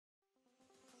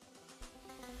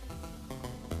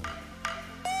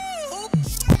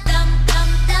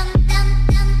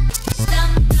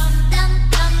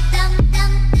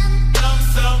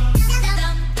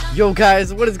Yo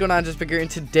guys, what is going on? Just figuring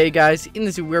today, guys, in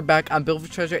this we're back on Build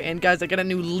for Treasure, and guys, I got a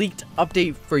new leaked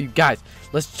update for you guys.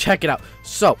 Let's check it out.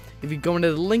 So if you go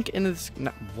into the link in this,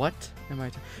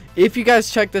 if you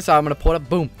guys check this out, I'm gonna pull it up.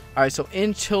 Boom. All right, so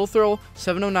in Chill Thrill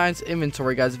 709's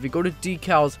inventory, guys, if you go to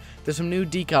decals, there's some new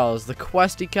decals: the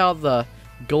quest decal, the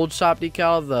gold shop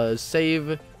decal, the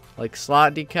save like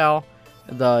slot decal,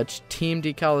 the team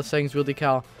decal, the settings wheel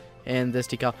decal, and this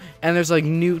decal. And there's like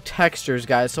new textures,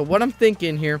 guys. So what I'm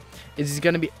thinking here is he's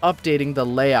going to be updating the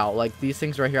layout, like these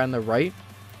things right here on the right,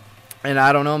 and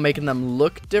I don't know, making them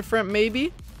look different,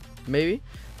 maybe.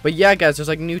 But yeah, guys, there's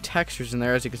like new textures in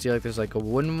there. As you can see, like there's like a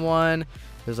wooden one,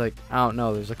 there's like, I don't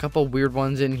know, there's a couple weird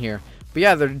ones in here. But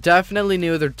yeah, they're definitely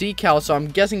new. They're decals, so I'm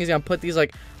guessing he's gonna put these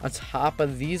like on top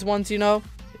of these ones, you know,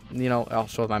 I'll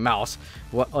show with my mouse,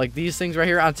 what, like these things right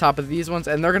here on top of these ones,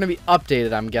 and they're gonna be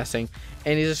updated, I'm guessing,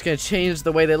 and he's just gonna change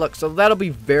the way they look. So that'll be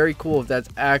very cool if that's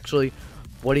actually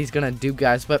what he's gonna do,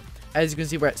 guys. But as you can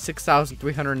see, we're at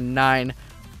 6,309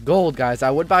 gold, guys.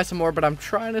 I would buy some more, but I'm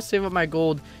trying to save up my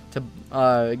gold to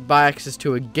buy access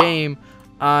to a game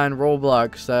on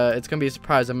Roblox. It's gonna be a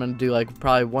surprise. I'm gonna do like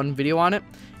probably one video on it.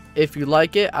 If you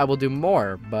like it, I will do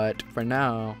more, but for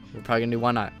now we're probably gonna do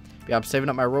one on it. But yeah, I'm saving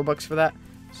up my Robux for that.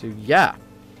 So yeah,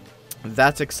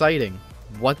 that's exciting.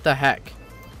 What the heck?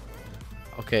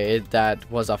 Okay, that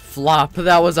was a flop.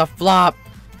 That was a flop.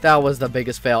 That was the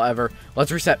biggest fail ever. Let's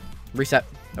reset.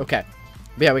 Okay.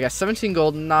 But yeah, we got 17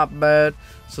 gold. Not bad.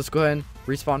 So let's go ahead and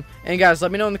respawn. And guys,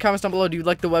 let me know in the comments down below. Do you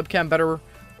like the webcam better,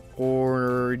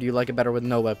 or do you like it better with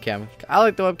no webcam? I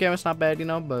like the webcam. It's not bad, you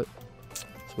know, but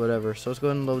it's whatever. So let's go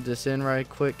ahead and load this in right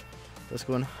quick. Let's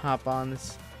go and hop on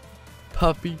this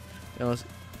puppy. And let's,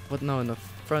 what? No, in the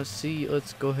front seat.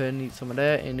 Let's go ahead and eat some of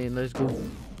that, and then let's go.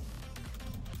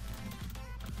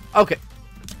 Okay.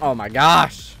 Oh my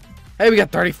gosh. Hey, we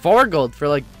got 34 gold for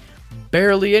like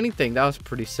barely anything. That was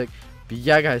pretty sick. But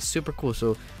yeah, guys, super cool.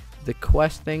 So the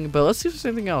quest thing, but let's see if there's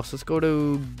anything else. Let's go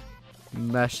to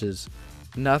meshes.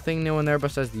 Nothing new in there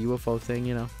besides the UFO thing,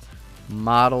 you know.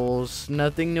 Models,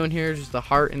 nothing new in here. Just the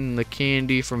heart and the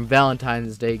candy from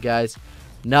Valentine's Day, guys.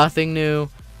 Nothing new.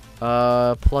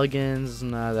 Plugins,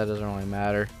 nah, that doesn't really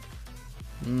matter.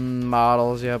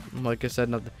 Models, yep, like I said,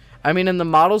 nothing. I mean, in the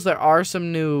models there are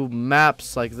some new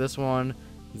maps, like this one.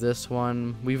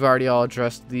 We've already all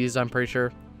addressed these, I'm pretty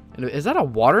sure. Is that a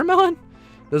watermelon?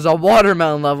 There's a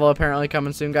watermelon level apparently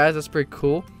coming soon, guys. That's pretty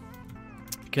cool.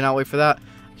 Cannot wait for that.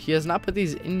 He has not put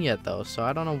these in yet though, so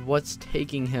I don't know what's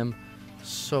taking him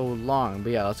so long.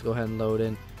 But yeah, let's go ahead and load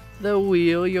in the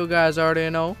wheel. You guys already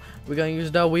know we're gonna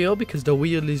use the wheel because the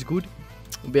wheel is good.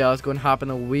 But yeah, let's go and hop in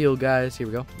the wheel, guys. Here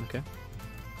we go. Okay,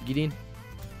 get in.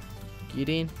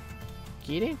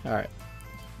 All right,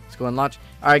 let's go and launch.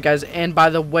 All right, guys, and by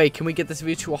the way, can we get this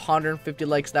video to 150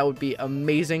 likes? That would be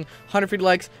amazing. 150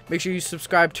 likes. Make sure you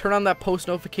subscribe, turn on that post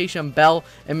notification bell,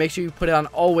 and make sure you put it on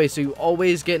always, so you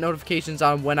always get notifications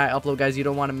on when I upload, guys. You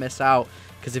don't want to miss out,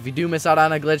 because if you do miss out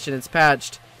on a glitch and it's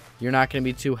patched, you're not going to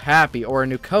be too happy, or a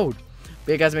new code.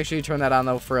 But yeah, guys, make sure you turn that on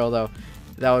though, for real though.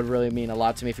 That would really mean a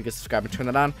lot to me if you could subscribe and turn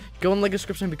that on. Go in the link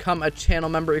description and become a channel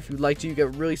member if you'd like to. You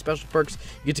get really special perks.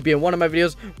 You get to be in one of my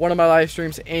videos, one of my live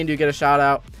streams, and you get a shout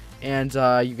out. And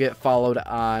you get followed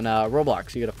on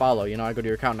Roblox. You get a follow. You know, I go to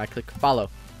your account and I click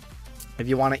follow. If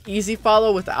you want an easy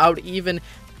follow without even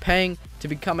paying to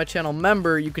become a channel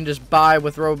member, you can just buy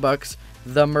with Robux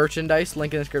the merchandise.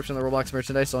 Link in the description. The Roblox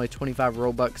merchandise, only 25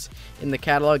 Robux in the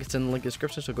catalog. It's in the link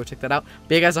description, so go check that out.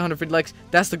 But yeah, guys, 150 likes.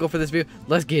 That's the goal for this video.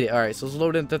 Let's get it. All right, so let's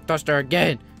load in the thruster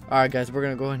again. All right, guys, we're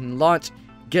gonna go ahead and launch,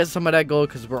 get some of that gold,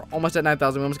 because we're almost at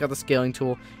 9,000. We almost got the scaling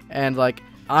tool, and like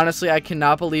honestly, I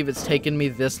cannot believe it's taken me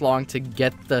this long to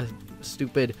get the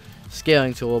stupid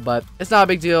scaling tool, but it's not a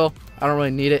big deal. I don't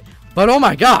really need it. But oh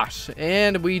my gosh,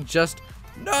 and we just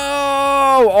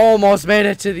almost made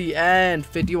it to the end.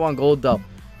 51 gold though,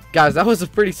 guys. That was a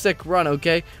pretty sick run.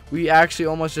 Okay, we actually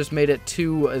almost just made it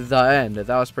to the end.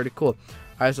 That was pretty cool.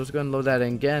 All right, so let's go and load that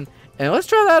in again, and let's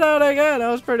try that out again. That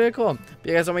was pretty cool.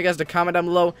 But yeah, guys, I want you guys to comment down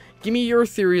below. Give me your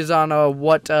theories on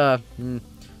what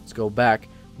let's go back.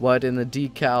 What in the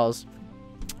decals,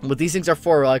 what these things are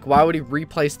for. Like, why would he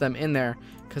replace them in there?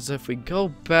 Because if we go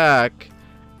back,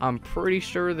 I'm pretty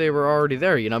sure they were already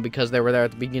there, you know, because they were there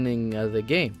at the beginning of the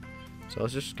game. So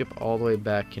let's just skip all the way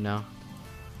back, you know.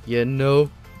 Okay,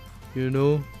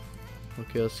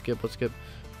 let's skip.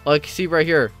 Like, see right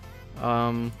here,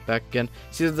 back again.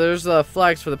 See, there's the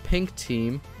flags for the pink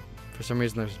team. For some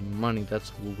reason there's money.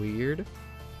 That's weird.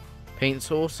 Paint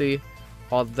tool, see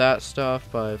all that stuff.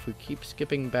 But if we keep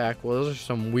skipping back, well, those are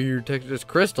some weird textures.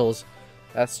 Crystals,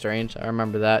 that's strange. I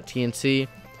remember that. TNC.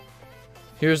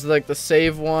 Here's like the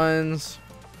save ones.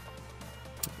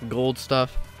 gold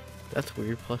stuff. That's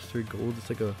weird. +3 gold. It's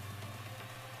like a...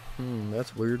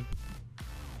 that's weird.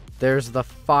 There's the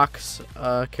fox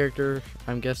character,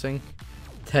 I'm guessing,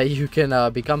 that you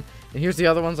can become. And here's the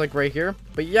other ones, like right here.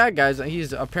 But yeah, guys,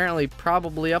 he's apparently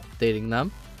probably updating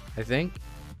them, I think.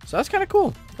 So that's kind of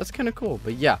cool. That's kind of cool.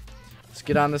 But yeah, let's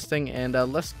get on this thing and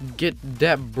let's get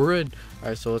that bread. All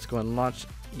right, so let's go and launch.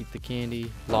 Eat the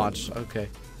candy. Launch. Okay.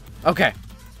 Okay.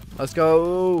 Let's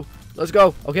go. Let's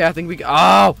go. Okay, I think we...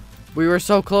 Oh! We were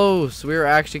so close. We were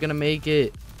actually going to make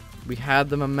it. We had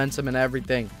the momentum and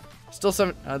everything. Still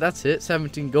 7... that's it.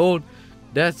 17 gold.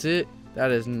 That's it.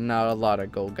 That is not a lot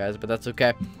of gold, guys, but that's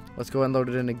okay. Let's go and load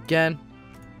it in again.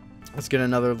 Let's get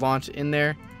another launch in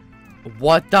there.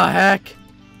 What the heck?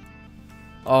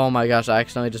 Oh my gosh, I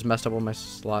accidentally just messed up all my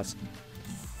slots.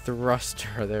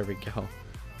 Thruster. There we go.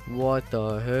 What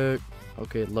the heck?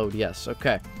 Okay, load. Yes.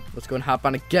 Okay. Let's go and hop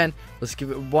on again. Let's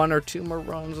give it 1 or 2 more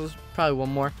runs. Let's probably 1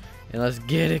 more. And let's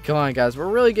get it going, guys. We're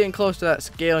really getting close to that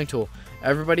scaling tool.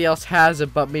 Everybody else has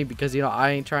it but me because, you know,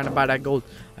 I ain't trying to buy that gold.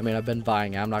 I mean, I've been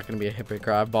buying it. I'm not going to be a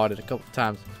hypocrite. I've bought it a couple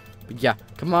times. But yeah,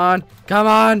 come on. Come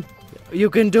on. You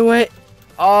can do it.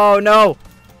 Oh, no.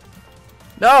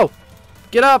 No.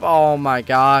 Get up. Oh, my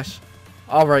gosh.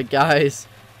 All right, guys.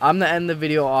 I'm going to end the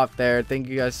video off there. Thank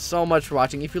you guys so much for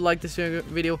watching. If you like this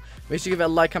video, make sure you give it a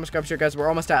like, comment, subscribe, share, guys. We're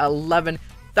almost at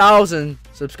 11,000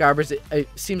 subscribers. It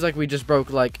seems like we just broke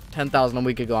like 10,000 a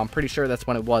week ago. I'm pretty sure that's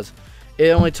when it was. It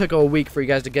only took a week for you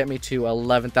guys to get me to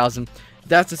 11,000.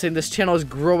 That's insane. This channel is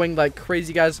growing like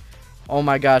crazy, guys. Oh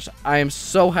my gosh. I am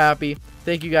so happy.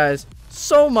 Thank you guys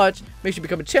so much. Make sure you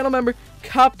become a channel member.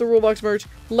 Cop the Roblox merch.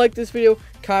 Like this video.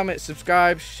 Comment,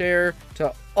 subscribe, share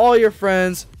to all your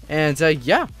friends. And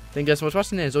yeah, thank you guys so much for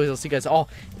watching. And as always, I'll see you guys all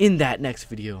in that next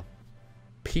video.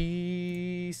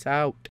 Peace out.